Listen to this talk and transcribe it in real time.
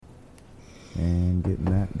And getting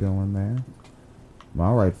that going there.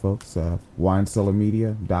 All right, folks.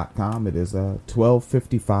 WineCellarMedia.com. It is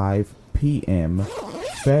 12:55 p.m.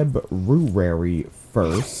 February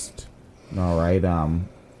 1st. All right.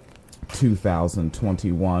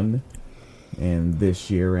 2021. And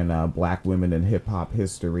this year in Black women in hip hop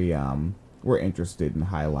history, we're interested in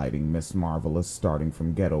highlighting Miss Marvelous, starting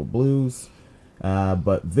from Ghetto Blues.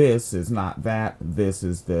 But this is not that. This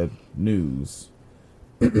is the news.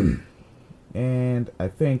 And I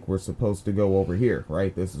think we're supposed to go over here,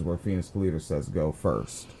 right? This is where Phoenix Leader says go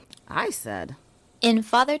first. I said. In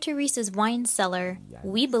Father Teresa's Wine Cellar,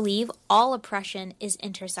 we believe all oppression is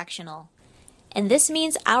intersectional. And this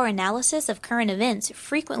means our analysis of current events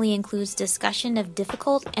frequently includes discussion of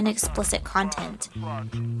difficult and explicit content.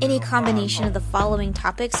 Any combination of the following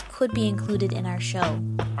topics could be included in our show: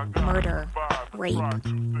 murder, rape,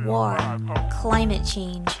 war, climate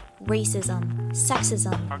change, racism,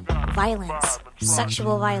 sexism, violence,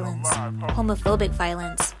 sexual violence, homophobic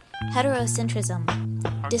violence,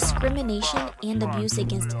 heterocentrism, discrimination and abuse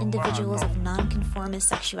against individuals of nonconformist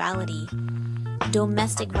sexuality,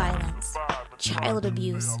 domestic violence, child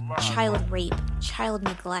abuse, child rape, child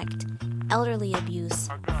neglect, elderly abuse,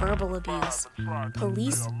 verbal abuse,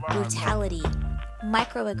 police brutality,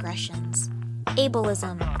 microaggressions,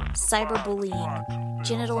 ableism, cyberbullying,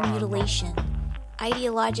 genital mutilation,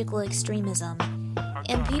 ideological extremism,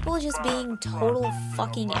 and people just being total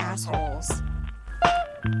fucking assholes.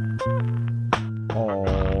 Alright.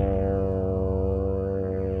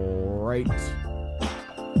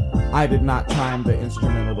 I did not time the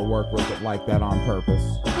instrumental to work with it like that on purpose.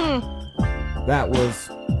 That was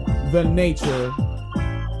the nature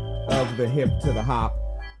of the hip to the hop.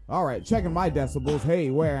 Alright, checking my decibels. Hey,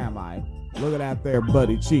 where am I? Look at that there,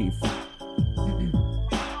 buddy chief.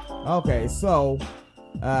 Okay, so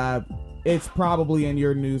it's probably in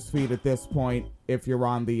your newsfeed at this point if you're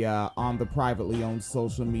on the privately owned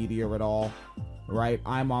social media at all, right?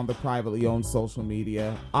 I'm on the privately owned social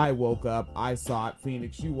media. I woke up, I saw it.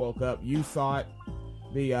 Phoenix, you woke up, you saw it.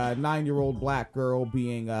 The 9-year-old black girl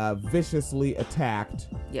being viciously attacked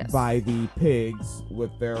by the pigs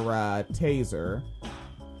with their taser.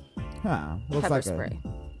 Huh? Looks Pepper like spray.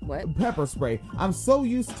 What? Pepper spray. I'm so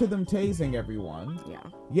used to them tasing everyone. Yeah.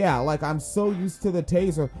 Yeah, like I'm so used to the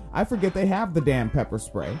taser. I forget they have the damn pepper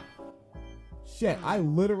spray. Shit, I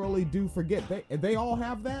literally do forget. They all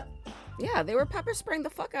have that? Yeah, they were pepper spraying the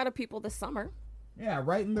fuck out of people this summer. Yeah,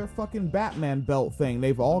 right in their fucking Batman belt thing.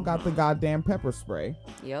 They've all got the goddamn pepper spray.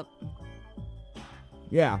 Yep.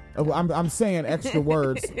 Yeah, I'm saying extra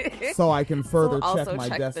words so I can further check my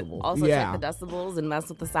decibels. Check the decibels and mess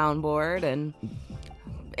with the soundboard, and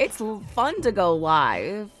it's fun to go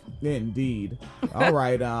live. Indeed. All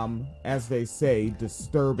right, as they say,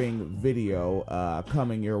 disturbing video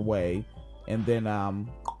coming your way. And then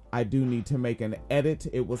I do need to make an edit.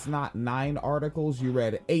 It was not 9 articles. You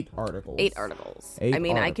read 8 articles. 8 articles. I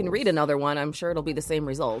mean, I can read another one. I'm sure it'll be the same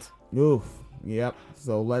result. Oof. Yep.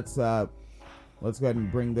 So let's go ahead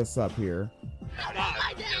and bring this up here. I want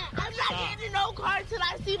my dad. I'm not getting in no car until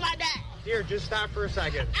I see my dad. Here, just stop for a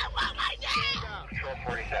second. I want my dad. Control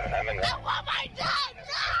 47, I'm in there. I want my dad.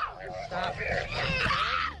 No. Stop here.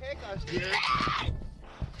 Take us, dude.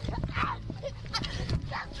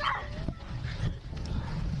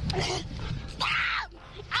 Stop!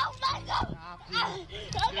 Oh my God!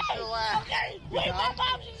 Okay, okay. Wait, my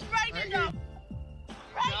mom, she's right there.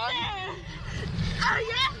 Right there. Oh,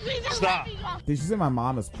 you asked me to let me go. Did she say my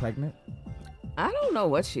mom is pregnant? I don't know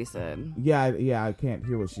what she said. Yeah, I can't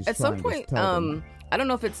hear what she's At some point, I don't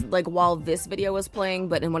know if it's like while this video was playing,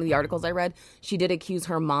 but in one of the articles I read, she did accuse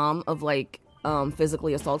her mom of like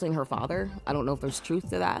physically assaulting her father. I don't know if there's truth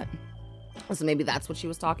to that. So maybe that's what she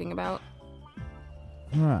was talking about.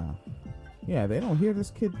 Huh. Yeah, they don't hear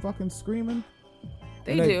this kid fucking screaming.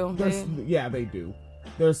 They do. Yeah, they do.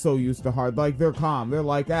 They're so used to hard. Like, they're calm. They're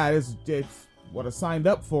like, it's what I signed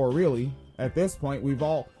up for, really. At this point, we've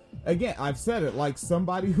all... Again, I've said it. Like,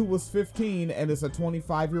 somebody who was 15 and is a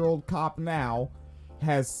 25-year-old cop now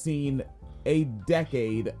has seen a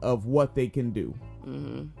decade of what they can do.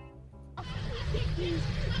 Mm-hmm.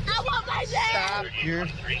 I want my dad. Stop. You're...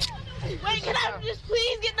 Wait, can I just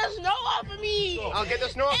please get the snow off of me? I'll get the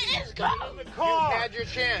snow off. It's cold. You had your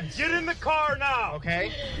chance. Get in the car now.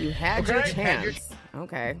 Okay? You had your chance.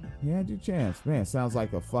 Okay. You had your chance. Man, sounds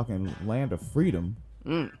like a fucking land of freedom.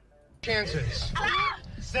 Chances.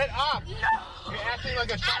 Sit up. No. You're acting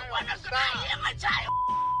like a child. I am a child.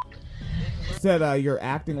 Said, you're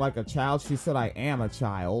acting like a child. She said, I am a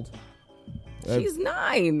child. She's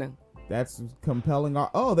 9. That's compelling.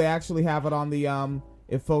 Oh, they actually have it on the,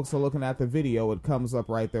 if folks are looking at the video, it comes up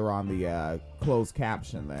right there on the closed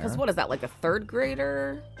caption there. Because what is that, like a third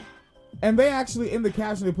grader? And they actually, in the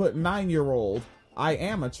caption, they put 9-year-old, I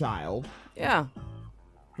am a child. Yeah.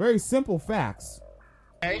 Very simple facts.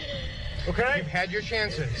 Okay? Okay? You've had your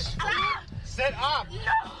chances. Sit up. No.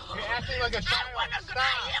 You're acting like a child. Stop.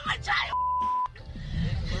 I am a child.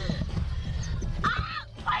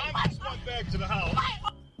 I just went back to the house.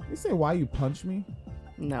 You say, why you punch me?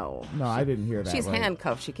 No. No, I didn't hear that. She's right.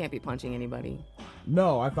 handcuffed. She can't be punching anybody.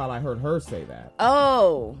 No, I thought I heard her say that.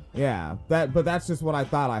 Oh. Yeah, but that's just what I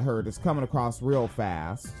thought I heard. It's coming across real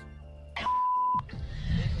fast.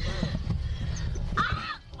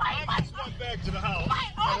 I just went back to the house.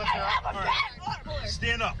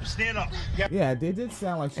 Stand up. Stand up. Yeah, it did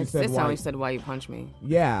sound like she said This why. how he said, why you punch me?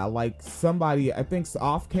 Yeah, like somebody, I think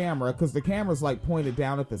off camera, because the camera's like pointed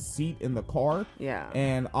down at the seat in the car. Yeah.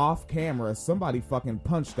 And off camera, somebody fucking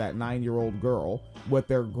punched that 9-year-old girl with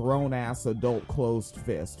their grown-ass adult closed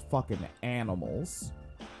fist. Fucking animals.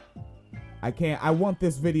 I want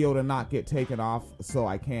this video to not get taken off, so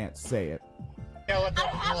I can't say it. Yeah, let the I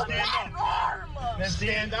have a bad arm. Then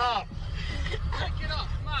stand up. Get up.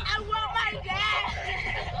 Come on. I want my dad.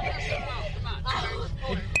 I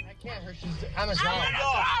can't hurt. She's on the ground.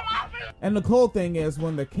 And the cool thing is,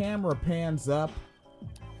 when the camera pans up,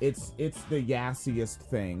 it's the yassiest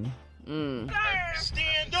thing. Stand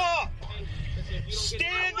up.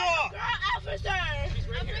 Stand up. Girl officer.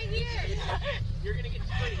 I'm right here. You're gonna get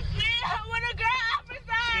sprayed. Yeah, I want a girl officer.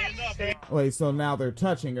 Stand up. Wait, so now they're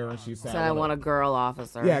touching her, and she said, So I want a girl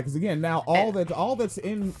officer. Yeah, because again, now all that's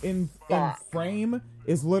in frame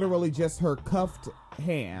is literally just her cuffed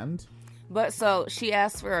hand. But so she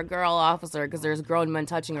asked for a girl officer because there's grown men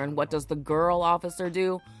touching her, and what does the girl officer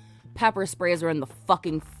do? Pepper sprays her in the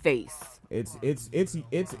fucking face.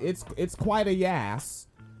 It's quite a yass.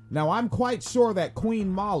 Now I'm quite sure that Queen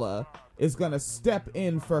Mala is gonna step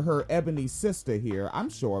in for her ebony sister here. I'm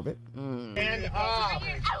sure of it. Stand up.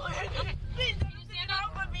 Please, stand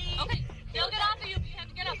up for me. Okay, they'll get off of you. You have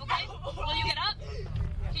to get up, okay? Will you get up?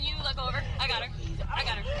 Can you look over? I got her. I'm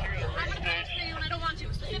gonna pepper spray you and I don't want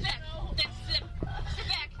to. So sit back. Sit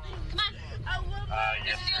back. Come on.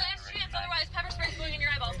 This is your last chance. Otherwise, pepper spray's going in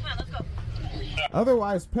your eyeballs. Come on, let's go.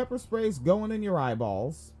 Otherwise, pepper spray's going in your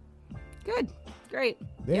eyeballs. Good. Great.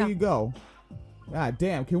 There you go. God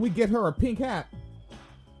damn, can we get her a pink hat?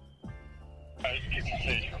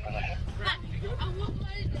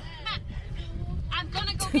 I'm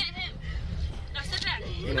gonna go get him. Now sit back.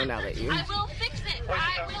 You know, now that you... I will fix it.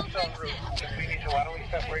 I will fix it.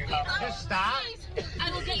 Just stop. Please,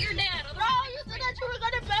 I will get your dad. No, you said that you were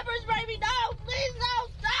gonna pepper spray me. No, please, no,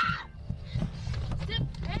 stop. Sit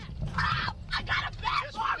back. I got a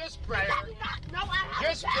bad arm. Just spray her. No, I have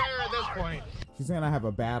Just a spray bad her at this arm. point. She's saying I have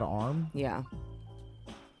a bad arm. Yeah.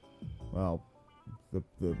 Well,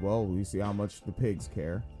 well, we see how much the pigs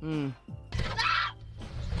care. You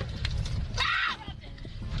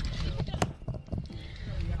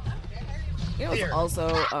know, it's also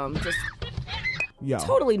just Yo.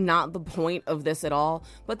 totally not the point of this at all,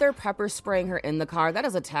 but they're pepper spraying her in the car. That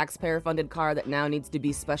is a taxpayer-funded car that now needs to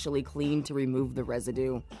be specially cleaned to remove the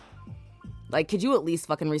residue. Like, could you at least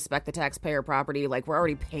fucking respect the taxpayer property? Like, we're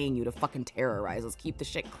already paying you to fucking terrorize us. Keep the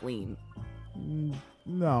shit clean.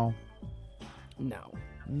 No.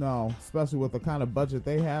 No. Especially with the kind of budget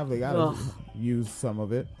they have, they gotta Ugh. use some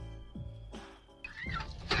of it.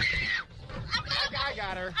 I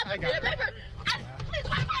got her. I got her. Please,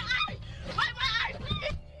 wipe my eye. Wipe my eye,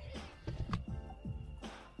 please.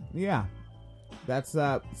 Yeah. That's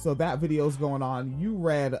so that video's going on. You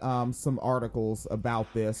read some articles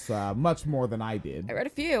about this much more than I did. I read a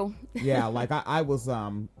few. Yeah, like I was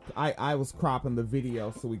cropping the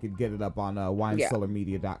video so we could get it up on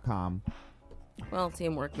winecellarmedia.com. Well,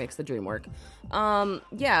 teamwork makes the dream work.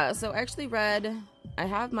 Yeah, so I actually read, I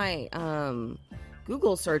have my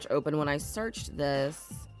Google search open when I searched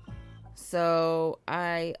this. So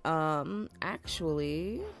I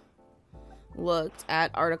actually looked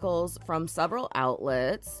at articles from several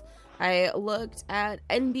outlets. I looked at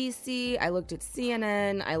NBC, I looked at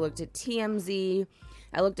CNN, I looked at TMZ,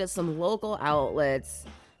 I looked at some local outlets.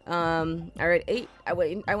 I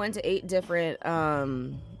went to 8 different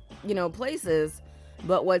places.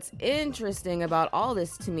 But what's interesting about all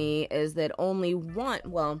this to me is that only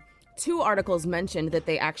 2 articles mentioned that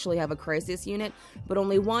they actually have a crisis unit, but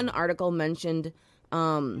only 1 article mentioned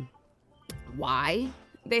why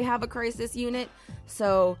they have a crisis unit.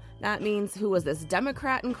 So that means, who was this?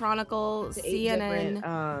 Democrat and Chronicle, CNN,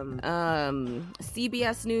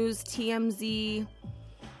 CBS News, TMZ,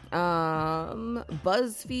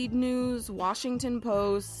 BuzzFeed News, Washington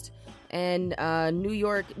Post, and New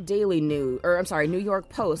York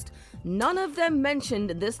Post, none of them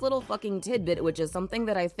mentioned this little fucking tidbit, which is something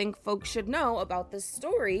that I think folks should know about this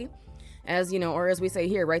story, as, you know, or as we say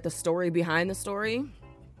here, right, the story behind the story.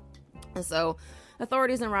 And so,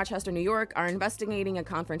 authorities in Rochester, New York are investigating a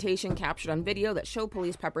confrontation captured on video that showed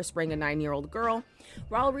police pepper spraying a 9-year-old girl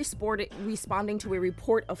while responding to a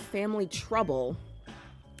report of family trouble.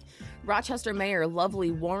 Rochester Mayor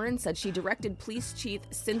Lovely Warren said she directed Police Chief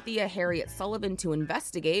Cynthia Harriet Sullivan to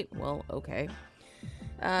investigate. Well, okay.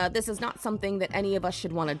 This is not something that any of us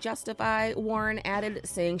should want to justify, Warren added,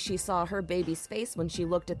 saying she saw her baby's face when she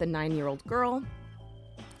looked at the 9-year-old girl.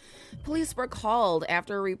 Police were called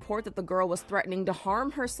after a report that the girl was threatening to harm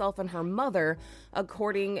herself and her mother,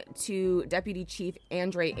 according to Deputy Chief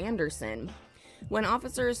Andre Anderson. When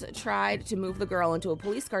officers tried to move the girl into a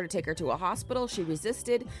police car to take her to a hospital, she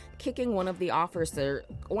resisted, kicking one of the officers,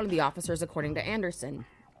 according to Anderson.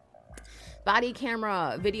 Body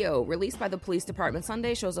camera video released by the police department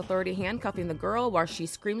Sunday shows authority handcuffing the girl while she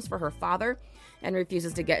screams for her father and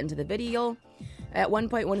refuses to get into the video. At one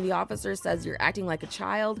point, one of the officers says, "You're acting like a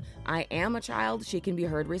child. I am a child." She can be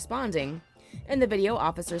heard responding. In the video,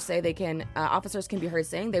 officers can be heard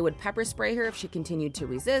saying they would pepper spray her if she continued to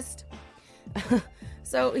resist.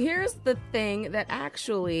 So here's the thing that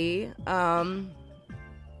actually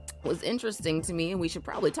was interesting to me, and we should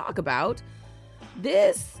probably talk about.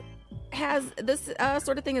 This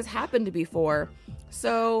sort of thing has happened before.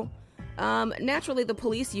 So naturally, the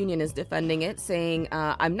police union is defending it, saying,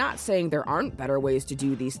 I'm not saying there aren't better ways to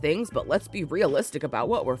do these things, but let's be realistic about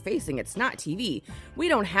what we're facing. It's not TV. We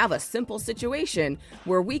don't have a simple situation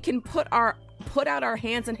where we can put out our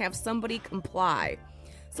hands and have somebody comply.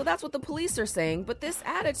 So that's what the police are saying. But this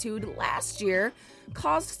attitude last year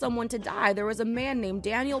caused someone to die. There was a man named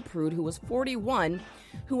Daniel Prude, who was 41,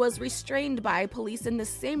 who was restrained by police in the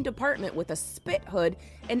same department with a spit hood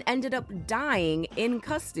and ended up dying in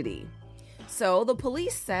custody. So the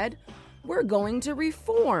police said, we're going to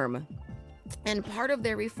reform. And part of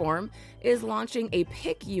their reform is launching a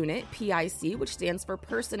PIC unit, PIC, which stands for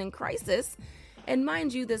Person in Crisis. And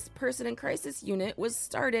mind you, this Person in Crisis unit was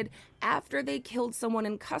started after they killed someone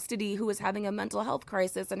in custody who was having a mental health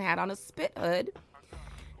crisis and had on a spit hood.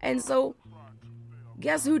 And so,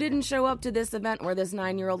 guess who didn't show up to this event where this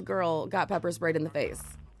 9-year-old girl got pepper sprayed in the face?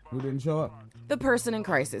 Who didn't show up? The Person in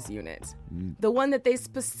Crisis unit. The one that they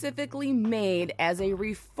specifically made as a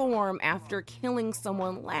reform after killing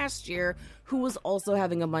someone last year who was also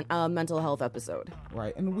having a mental health episode.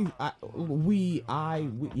 Right, and we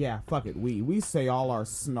say all our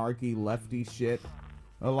snarky lefty shit.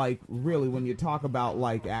 Like, really, when you talk about,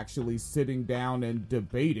 like, actually sitting down and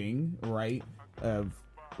debating, right, of,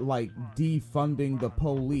 like, defunding the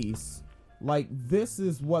police, like, this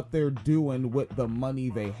is what they're doing with the money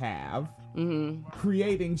they have. Mm-hmm.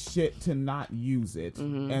 Creating shit to not use it,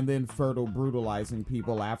 and then brutalizing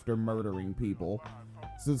people after murdering people.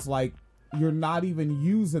 So it's like, you're not even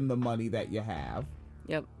using the money that you have.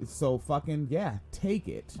 Yep. So fucking, yeah, take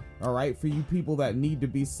it. All right? For you people that need to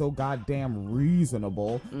be so goddamn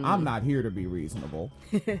reasonable, I'm not here to be reasonable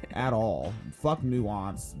at all. Fuck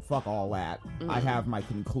nuance. Fuck all that. I have my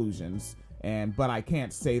conclusions, but I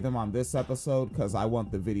can't say them on this episode because I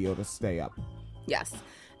want the video to stay up. Yes.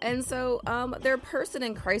 And so their Person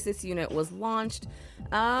in Crisis unit was launched.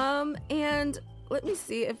 And let me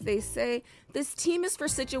see if they say this team is for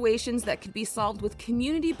situations that could be solved with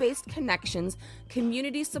community-based connections,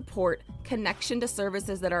 community support, connection to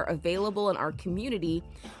services that are available in our community,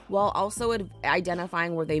 while also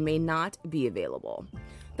identifying where they may not be available.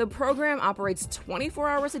 The program operates 24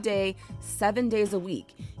 hours a day, 7 days a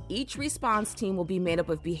week. Each response team will be made up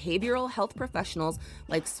of behavioral health professionals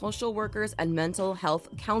like social workers and mental health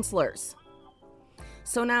counselors.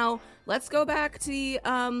 So now let's go back to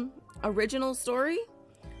the original story.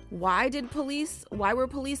 Why were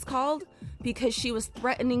police called? Because she was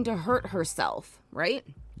threatening to hurt herself, right?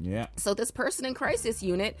 Yeah. So this Person in Crisis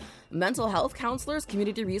unit, mental health counselors,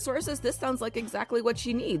 community resources, this sounds like exactly what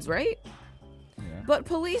she needs, right? Yeah. But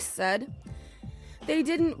police said they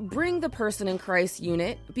didn't bring the Person in Crisis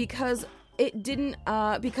unit because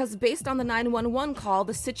because based on the 911 call,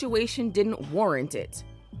 the situation didn't warrant it.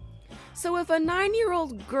 So if a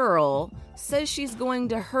 9-year-old girl says she's going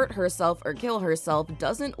to hurt herself or kill herself,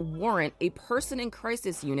 doesn't warrant a Person in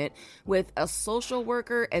Crisis unit with a social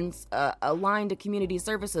worker and aligned to community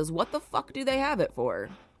services, what the fuck do they have it for?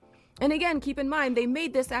 And again, keep in mind, they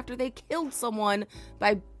made this after they killed someone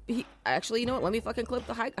by... actually, you know what? Let me fucking clip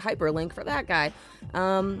the hyperlink for that guy.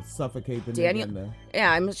 Suffocate the Daniel. nigga in there.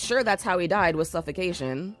 Yeah, I'm sure that's how he died, was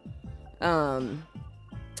suffocation. In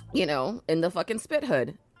the fucking spit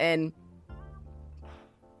hood. And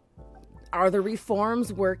Are the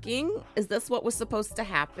reforms working? Is this what was supposed to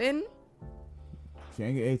happen?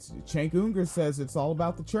 Cenk Unger says it's all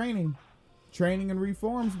about the training and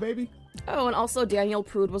reforms, baby. Oh, and also Daniel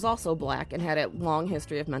Prude was also black and had a long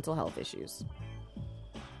history of mental health issues.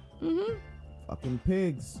 Fucking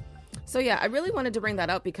pigs. So yeah, I really wanted to bring that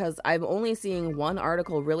up because I'm only seeing one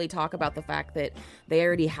article really talk about the fact that they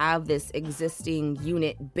already have this existing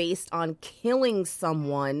unit based on killing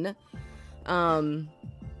someone.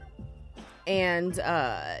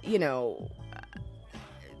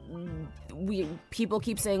 People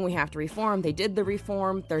keep saying we have to reform. They did the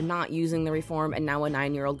reform. They're not using the reform. And now a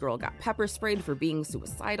 9-year-old girl got pepper sprayed for being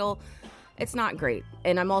suicidal. It's not great.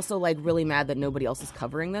 And I'm also like really mad that nobody else is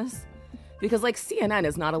covering this. Because like CNN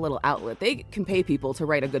is not a little outlet. They can pay people to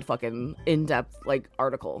write a good fucking in-depth like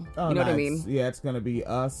article. Oh, you know what I mean? Yeah, it's going to be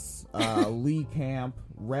us, Lee Camp,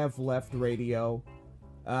 Rev Left Radio.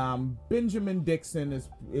 Benjamin Dixon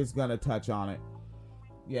is going to touch on it.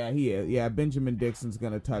 Yeah, he is. Yeah, Benjamin Dixon's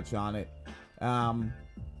going to touch on it.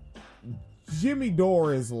 Jimmy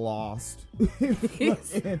Dore is lost.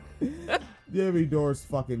 Jimmy Dore's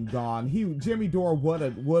fucking gone. Jimmy Dore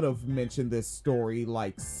would have mentioned this story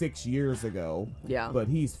like 6 years ago. Yeah. But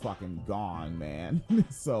he's fucking gone, man.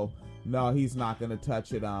 So no, he's not going to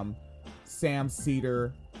touch it. Sam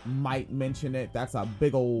Cedar might mention it. That's a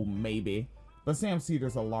big old maybe. But Sam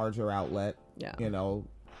Cedar's a larger outlet. Yeah. You know.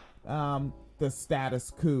 The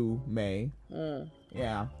Status Quo may.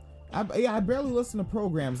 Yeah. I barely listen to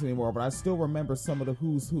programs anymore, but I still remember some of the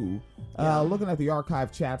who's who. Looking at the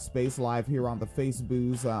archive chat space live here on the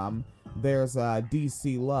Faceboos, there's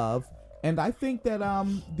DC Love. And I think that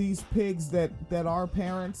these pigs that are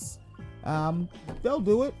parents, they'll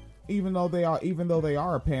do it, even though they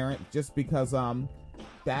are a parent, just because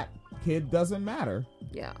that kid doesn't matter.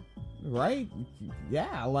 Yeah. Right?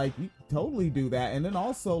 Yeah, like you totally do that. And then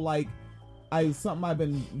also like something I've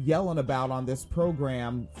been yelling about on this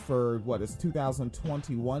program for it's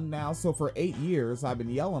 2021 now. So for 8 years, I've been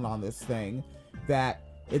yelling on this thing that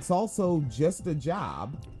it's also just a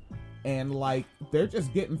job. And like, they're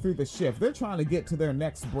just getting through the shift. They're trying to get to their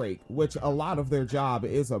next break, which a lot of their job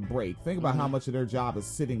is a break. Think about how much of their job is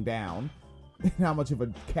sitting down and how much of a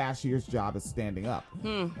cashier's job is standing up.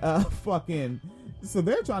 So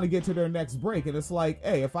they're trying to get to their next break, and it's like,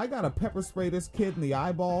 hey, if I gotta pepper spray this kid in the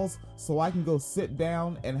eyeballs so I can go sit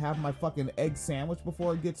down and have my fucking egg sandwich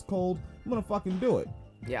before it gets cold, I'm gonna fucking do it.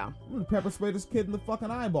 Yeah. I'm gonna pepper spray this kid in the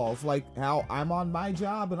fucking eyeballs, like how I'm on my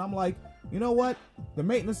job, and I'm like, you know what? The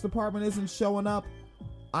maintenance department isn't showing up.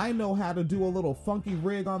 I know how to do a little funky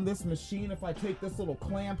rig on this machine. If I take this little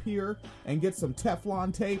clamp here and get some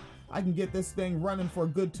Teflon tape, I can get this thing running for a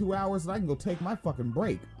good 2 hours, and I can go take my fucking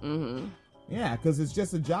break. Yeah, because it's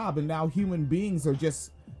just a job, and now human beings are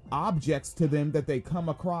just objects to them that they come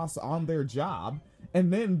across on their job.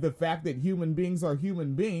 And then the fact that human beings are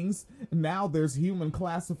human beings, now there's human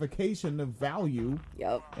classification of value.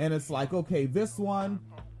 Yep. And it's like, okay, this one,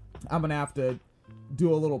 I'm going to have to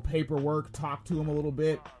do a little paperwork, talk to him a little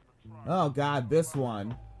bit. Oh, God, this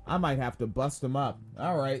one, I might have to bust him up.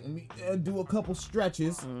 All right, let me do a couple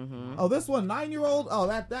stretches. Oh, this one, 9-year-old? Oh,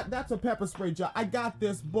 that's a pepper spray job. I got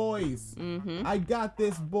this, boys. I got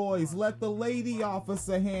this, boys. Let the lady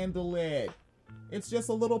officer handle it. It's just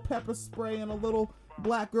a little pepper spray and a little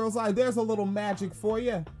black girl's eye. There's a little magic for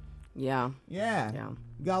you. Yeah. Yeah.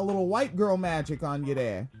 Got a little white girl magic on you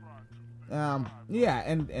there. Yeah,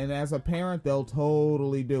 and as a parent, they'll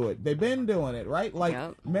totally do it. They've been doing it, right? Like,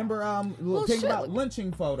 remember, think about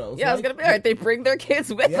lynching photos. Yeah, right? I was gonna be right. They bring their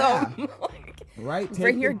kids with them. Right?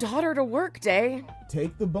 Bring your daughter to work day.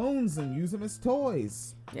 Take the bones and use them as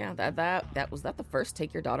toys. Yeah, that was that the first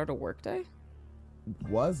take your daughter to work day?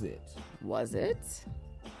 Was it? Was it?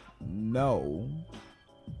 No.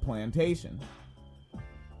 Plantation.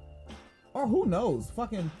 Or who knows?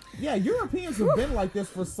 Fucking yeah, Europeans have been like this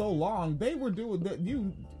for so long. They were doing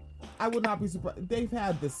that. I would not be surprised. They've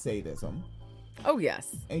had this sadism. Oh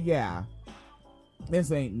yes. And yeah,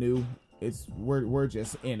 this ain't new. We're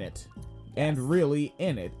just in it, and really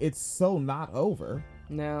in it. It's so not over.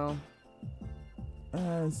 No.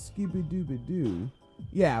 Skibby dooby doo.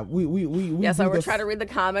 Yeah, we yeah, so we're trying to read the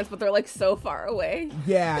comments, but they're like so far away.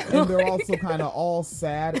 Yeah, and they're also kind of all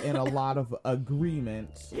sad and a lot of agreement.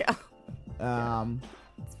 Yeah.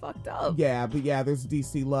 It's fucked up. Yeah, but yeah, there's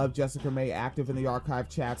DC Love, Jessica May active in the archive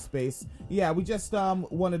chat space. Yeah, we just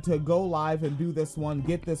wanted to go live and do this one,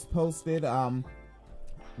 get this posted.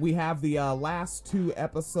 We have the last 2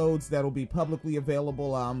 episodes that'll be publicly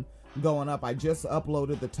available going up. I just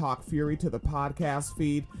uploaded the Talk Fury to the podcast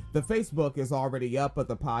feed. The Facebook is already up, but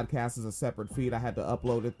the podcast is a separate feed. I had to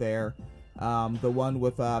upload it there. The one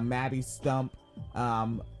with Maddie Stump.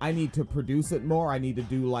 I need to produce it more. I need to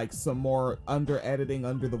do like some more under editing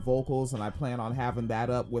under the vocals, and I plan on having that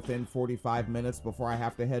up within 45 minutes before I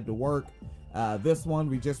have to head to work. This one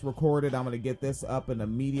we just recorded. I'm going to get this up and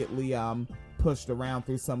immediately pushed around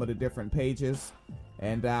through some of the different pages.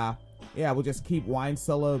 And yeah, we'll just keep Wine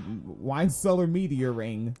Cellar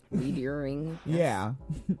Meteoring. Meteoring. Yeah.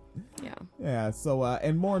 Yeah. Yeah, so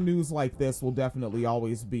and more news like this will definitely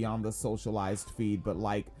always be on the socialized feed, but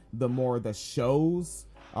like the more the shows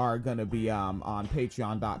are gonna be on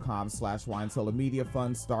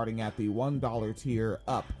patreon.com/WineCellarMediaFund, starting at the $1 tier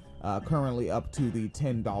up, currently up to the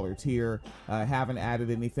 $10 tier. Haven't added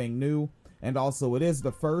anything new, and also it is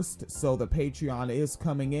the first, so the Patreon is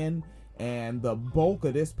coming in, and the bulk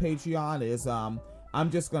of this Patreon is I'm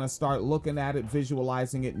just gonna start looking at it,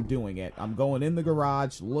 visualizing it, and doing it. I'm going in the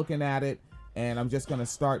garage, looking at it, and I'm just gonna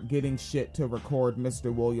start getting shit to record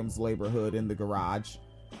Mr. Williams' Neighborhood in the garage.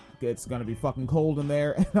 It's gonna be fucking cold in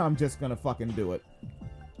there, and I'm just gonna fucking do it.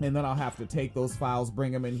 And then I'll have to take those files,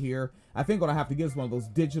 bring them in here. I think what I have to get is one of those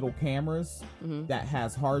digital cameras that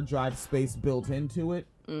has hard drive space built into it,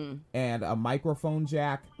 and a microphone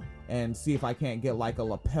jack, and see if I can't get like a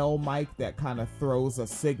lapel mic that kind of throws a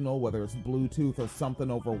signal, whether it's Bluetooth or something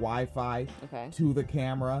over Wi-Fi, to the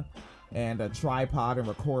camera, and a tripod, and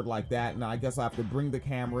record like that. And I guess I have to bring the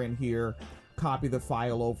camera in here, copy the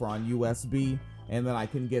file over on USB, and then I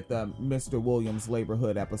can get the Mr. Williams'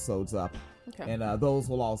 Neighborhood episodes up. And those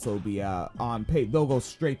will also be they'll go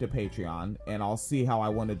straight to Patreon, and I'll see how I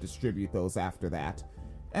want to distribute those after that.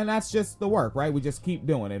 And that's just the work, right? We just keep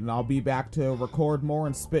doing it, and I'll be back to record more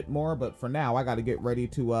and spit more, but for now, I got to get ready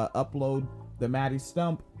to upload the Maddie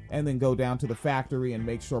Stump, and then go down to the factory and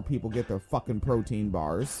make sure people get their fucking protein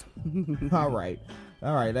bars. All right,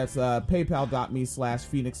 that's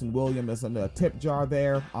paypal.me/Phoenix and William. There's a tip jar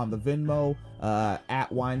there on the Venmo,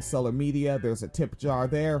 at Wine Cellar Media. There's a tip jar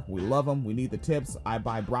there. We love them. We need the tips. I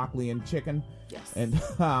buy broccoli and chicken. Yes. And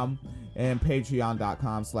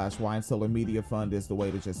patreon.com/Wine Cellar Media Fund is the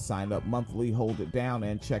way to just sign up monthly, hold it down,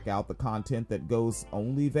 and check out the content that goes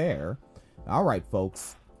only there. All right,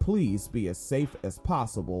 folks, please be as safe as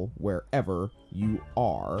possible wherever you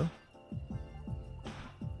are.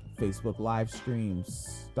 Facebook live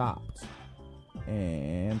streams stopped,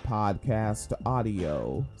 and podcast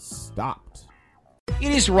audio stopped.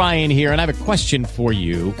 It is Ryan here, and I have a question for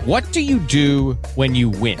you. What do you do when you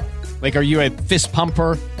win? Like, are you a fist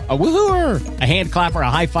pumper, a woohooer, a hand clapper, a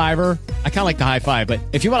high fiver? I kind of like the high five, but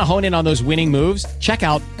if you want to hone in on those winning moves, check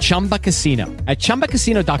out Chumba Casino. At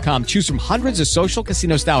ChumbaCasino.com, choose from hundreds of social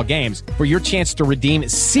casino-style games for your chance to redeem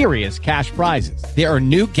serious cash prizes. There are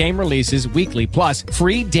new game releases weekly, plus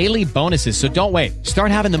free daily bonuses, so don't wait. Start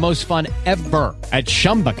having the most fun ever at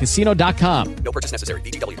ChumbaCasino.com. No purchase necessary.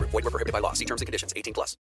 VGW Group. Void where prohibited by law. See terms and conditions. 18+.